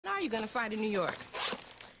are you going to find in New York?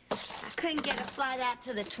 I couldn't get a flight out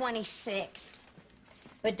to the 26th.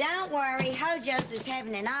 But don't worry, Hojo's is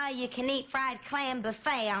having an all-you-can-eat fried clam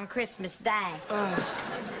buffet on Christmas Day.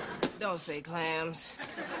 Don't say clams.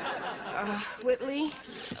 Whitley,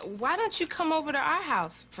 why don't you come over to our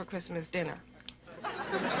house for Christmas dinner?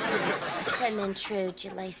 Couldn't intrude,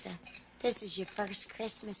 Jaleesa. This is your first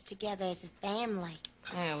Christmas together as a family.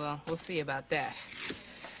 Yeah, well, we'll see about that.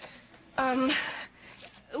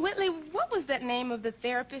 Whitley, what was that name of the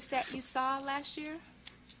therapist that you saw last year?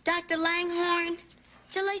 Dr. Langhorne?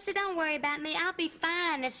 Jaleesa, don't worry about me. I'll be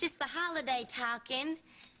fine. It's just the holiday talking.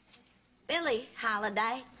 Billy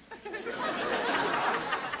Holiday.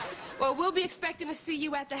 Well, we'll be expecting to see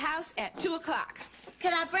you at the house at 2 o'clock.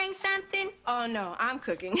 Could I bring something? Oh, no, I'm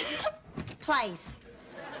cooking. Please.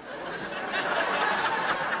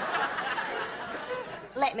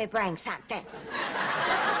 Let me bring something.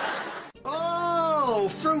 Oh,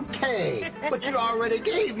 fruitcake. But you already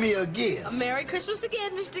gave me a gift. Merry Christmas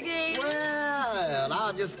again, Mr. Gaines. Well,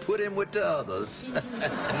 I'll just put him with the others.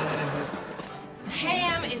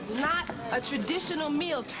 Ham is not a traditional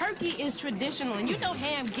meal. Turkey is traditional, and you know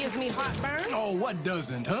ham gives me heartburn. Oh, what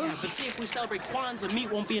doesn't, huh? Yeah, but see, if we celebrate Kwanzaa,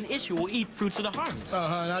 meat won't be an issue. We'll eat fruits of the harvest.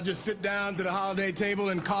 And I'll just sit down to the holiday table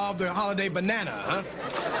and carve the holiday banana, huh?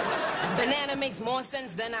 Banana makes more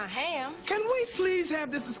sense than a ham. Can we please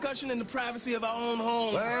have this discussion in the privacy of our own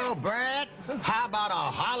home? Well, Brad, how about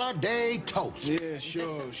a holiday toast? Yeah,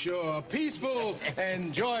 sure. A peaceful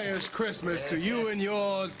and joyous Christmas to you and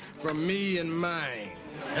yours from me and mine.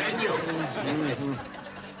 And you.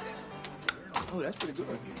 Oh, that's pretty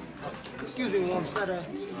good. Excuse me, warm setter.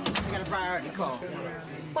 I got a priority call.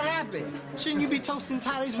 What happened? Shouldn't you be toasting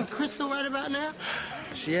toddies with Crystal right about now?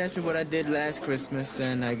 She asked me what I did last Christmas,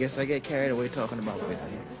 and I guess I get carried away talking about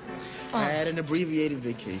Whitley. I had an abbreviated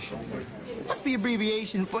vacation. What's the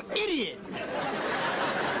abbreviation for idiot?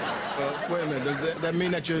 Wait a minute, does that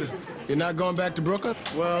mean that you're not going back to Brooklyn?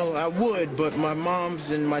 Well, I would, but my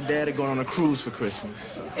mom's and my dad are going on a cruise for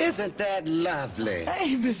Christmas. Isn't that lovely?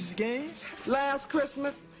 Hey, Mrs. Gaines. Last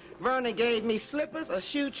Christmas, Vernon gave me slippers, a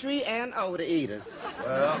shoe tree, and odor eaters.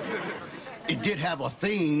 Well, it did have a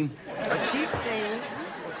theme. A cheap thing.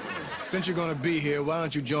 Since you're going to be here, why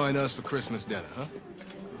don't you join us for Christmas dinner, huh?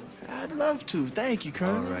 I'd love to. Thank you,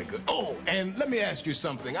 Colonel. All right, good. Oh, and let me ask you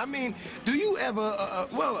something. I mean, do you ever,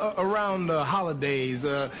 around the holidays,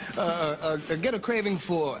 get a craving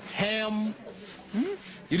for ham? Hmm?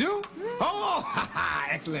 You do? Oh,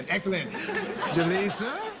 excellent.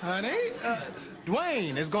 Jaleesa, honey,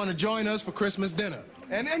 Dwayne is going to join us for Christmas dinner.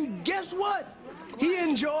 And guess what? He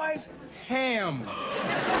enjoys ham.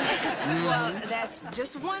 Well, that's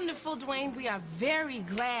just wonderful, Dwayne. We are very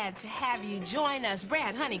glad to have you join us.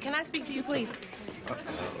 Brad, honey, can I speak to you, please?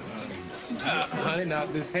 Honey, now,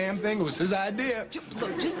 this ham thing was his idea.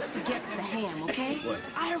 Look, just forget the ham, okay? What?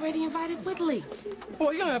 I already invited Whitley.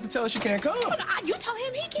 Well, you're going to have to tell her she can't come. No, you tell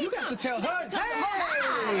him he can't You got come. to tell her.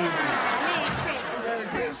 Merry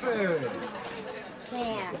Christmas.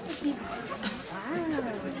 Yeah. Wow.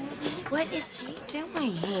 What is he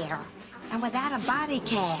doing here? And without a body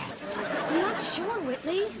cast? I'm not sure,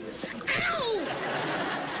 Whitley. Ow!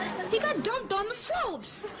 He got dumped on the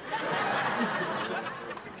slopes.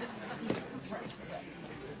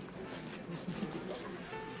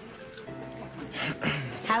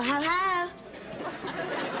 Ho, ho, ho.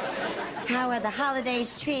 How are the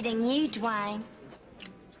holidays treating you, Dwayne?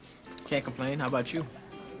 Can't complain. How about you?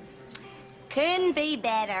 Couldn't be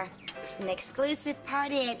better. An exclusive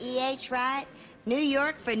party at E.H. Wright, New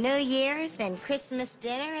York for New Year's, and Christmas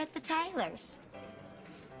dinner at the Taylors.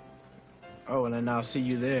 Oh, and then I'll see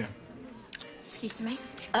you there. Excuse me?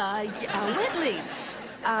 Whitley,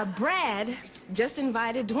 Brad just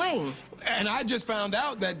invited Dwayne. And I just found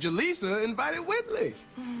out that Jaleesa invited Whitley.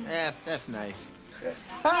 Yeah, that's nice. Yeah,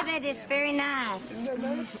 that is very nice.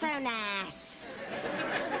 So nice.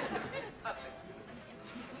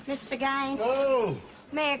 Mr. Gaines? Oh.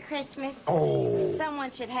 Merry Christmas. Oh.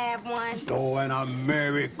 Someone should have one. Oh, and a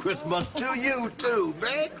Merry Christmas to you, too.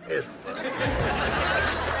 Merry Christmas.